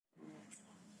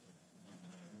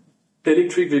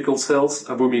Electric vehicle sales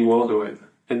are booming worldwide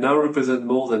and now represent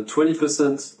more than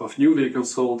 20% of new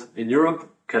vehicles sold in Europe,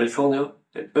 California,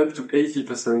 and up to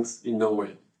 80% in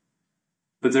Norway.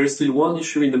 But there is still one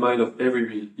issue in the mind of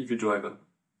every EV driver: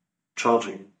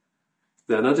 charging.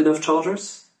 There are not enough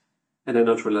chargers, and they're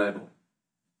not reliable.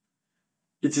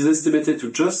 It is estimated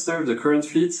to just serve the current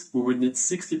fleet, we would need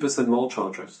 60% more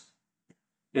chargers.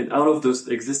 And out of those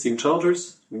existing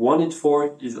chargers, 1 in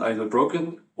 4 is either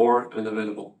broken or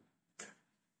unavailable.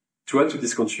 To add to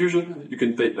this confusion, you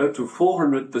can pay up to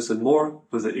 400% more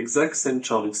for the exact same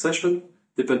charging session,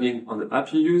 depending on the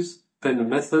app you use, payment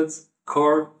methods,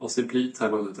 car, or simply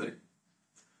time of the day.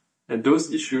 And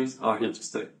those issues are here to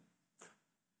stay.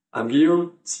 I'm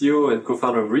Guillaume, CEO and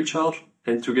co-founder of R3charge,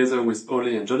 and together with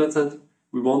Ole and Jonathan,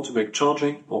 we want to make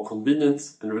charging more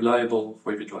convenient and reliable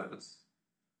for EV drivers.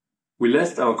 We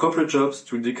left our corporate jobs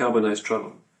to decarbonize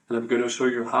travel, and I'm going to show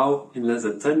you how, in less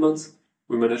than 10 months,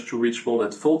 we managed to reach more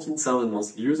than 14,000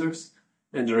 monthly users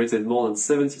and generated more than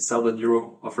 70,000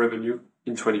 euros of revenue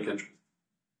in 20 countries.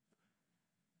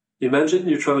 Imagine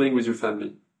you're traveling with your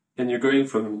family, and you're going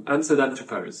from Amsterdam to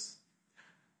Paris.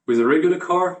 With a regular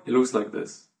car, it looks like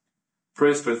this.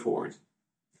 Pretty straightforward.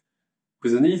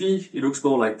 With an EV, it looks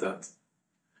more like that.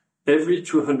 Every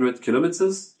 200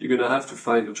 kilometers, you're going to have to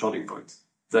find a charging point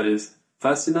that is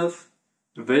fast enough,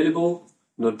 available,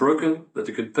 not broken, that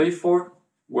you can pay for,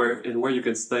 where you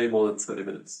can stay more than 30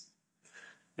 minutes.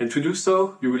 And to do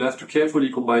so, you will have to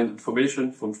carefully combine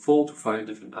information from 4 to 5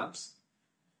 different apps.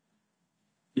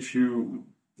 If you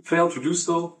fail to do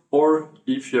so, or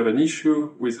if you have an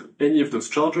issue with any of those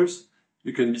chargers,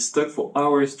 you can be stuck for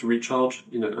hours to recharge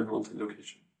in an unwanted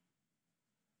location.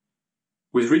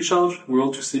 With R3charge, we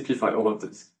want to simplify all of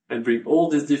this and bring all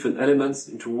these different elements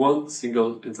into one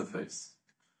single interface.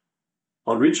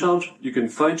 On R3charge, you can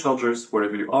find chargers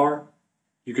wherever you are.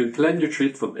 You can plan your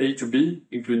trip from A to B,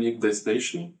 including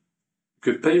destination.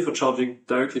 You can pay for charging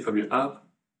directly from your app,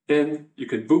 and you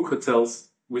can book hotels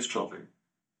with charging.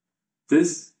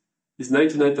 This is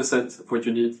 99% of what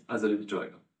you need as an EV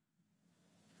driver.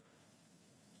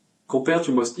 Compared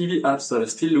to most EV apps that are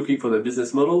still looking for their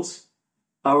business models,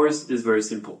 ours is very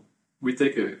simple. We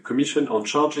take a commission on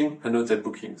charging and hotel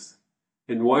bookings.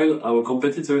 And while our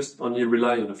competitors only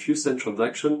rely on a few cent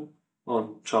transaction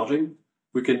on charging,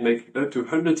 we can make up to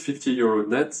 150 euro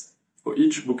net for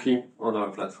each booking on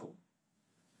our platform.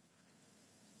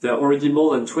 There are already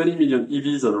more than 20 million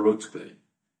EVs on the road today.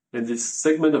 And this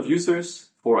segment of users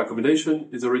for accommodation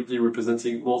is already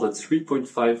representing more than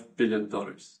 $3.5 billion.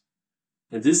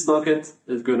 And this market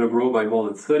is going to grow by more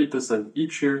than 30%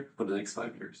 each year for the next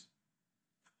 5 years.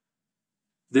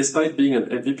 Despite being an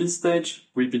MVP stage,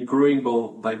 we've been growing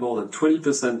by more than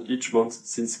 20% each month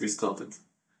since we started,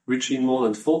 reaching more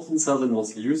than 14,000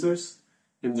 monthly users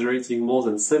and generating more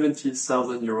than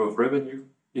 70,000 euro of revenue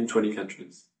in 20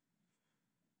 countries.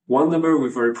 One number we're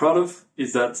very proud of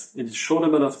is that in a short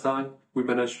amount of time, we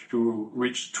managed to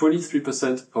reach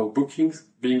 23% of our bookings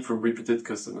being from repeated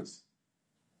customers.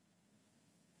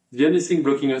 The only thing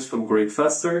blocking us from growing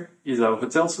faster is our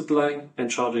hotel supply and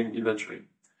charging inventory,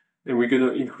 and we're going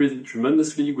to increase it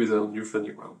tremendously with our new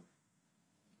funding round.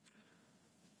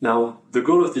 Now, the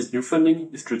goal of this new funding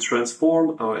is to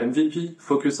transform our MVP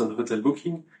focus on hotel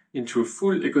booking into a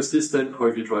full ecosystem for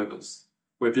EV drivers,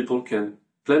 where people can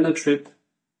plan a trip,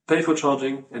 pay for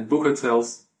charging, and book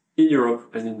hotels in Europe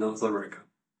and in North America.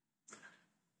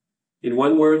 In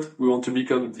one word, we want to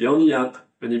become the only app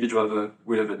an EV driver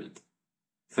will ever need.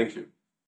 Thank you.